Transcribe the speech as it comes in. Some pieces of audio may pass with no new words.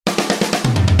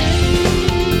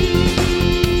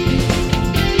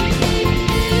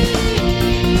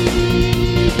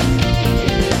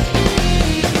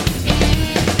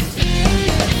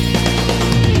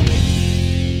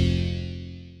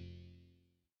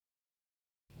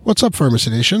What's up, Pharmacy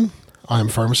Nation? I'm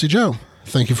Pharmacy Joe.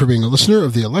 Thank you for being a listener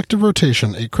of the Elective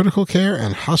Rotation, a critical care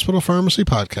and hospital pharmacy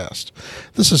podcast.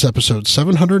 This is episode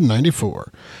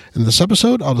 794. In this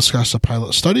episode, I'll discuss a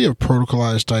pilot study of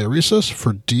protocolized diuresis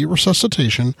for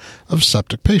deresuscitation of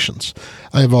septic patients.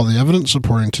 I have all the evidence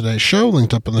supporting today's show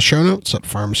linked up in the show notes at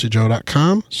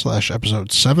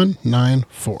pharmacyjoe.com/episode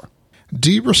 794.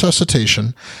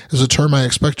 Deresuscitation is a term I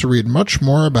expect to read much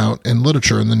more about in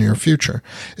literature in the near future.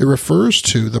 It refers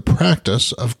to the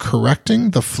practice of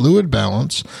correcting the fluid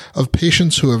balance of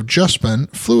patients who have just been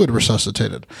fluid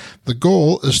resuscitated. The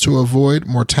goal is to avoid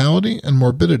mortality and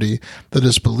morbidity that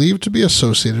is believed to be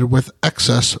associated with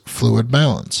excess fluid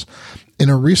balance. In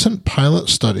a recent pilot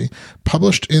study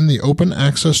published in the open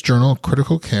access journal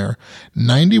Critical Care,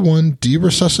 91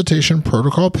 deresuscitation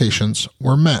protocol patients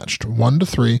were matched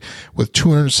 1-3 with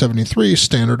 273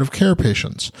 standard of care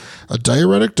patients. A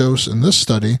diuretic dose in this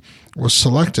study was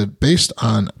selected based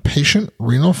on patient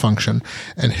renal function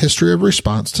and history of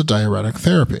response to diuretic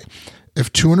therapy.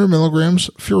 If 200 milligrams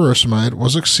furosemide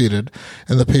was exceeded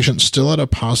and the patient still had a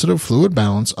positive fluid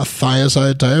balance, a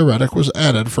thiazide diuretic was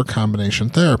added for combination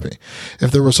therapy.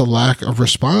 If there was a lack of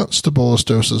response to bolus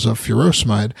doses of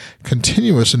furosemide,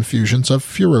 continuous infusions of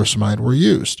furosemide were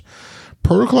used.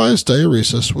 Protocolized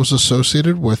diuresis was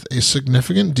associated with a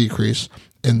significant decrease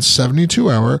in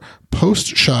 72-hour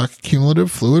post-shock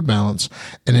cumulative fluid balance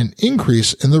and an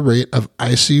increase in the rate of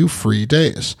ICU-free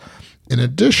days. In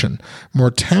addition,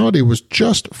 mortality was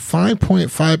just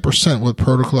 5.5% with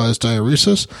protocolized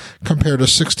diuresis compared to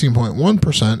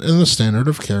 16.1% in the standard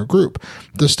of care group.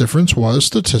 This difference was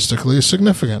statistically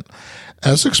significant.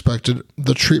 As expected,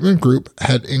 the treatment group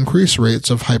had increased rates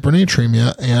of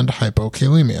hypernatremia and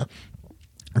hypokalemia.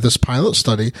 This pilot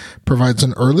study provides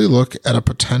an early look at a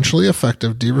potentially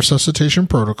effective deresuscitation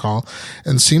protocol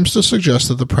and seems to suggest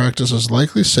that the practice is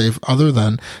likely safe other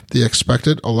than the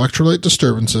expected electrolyte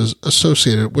disturbances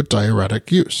associated with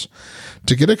diuretic use.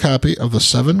 To get a copy of the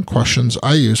 7 questions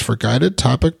I use for guided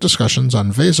topic discussions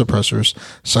on vasopressors,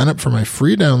 sign up for my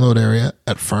free download area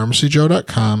at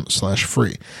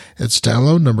pharmacyjoe.com/free. It's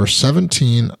download number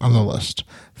 17 on the list.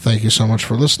 Thank you so much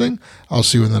for listening. I'll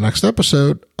see you in the next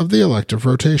episode of the Elective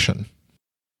Rotation.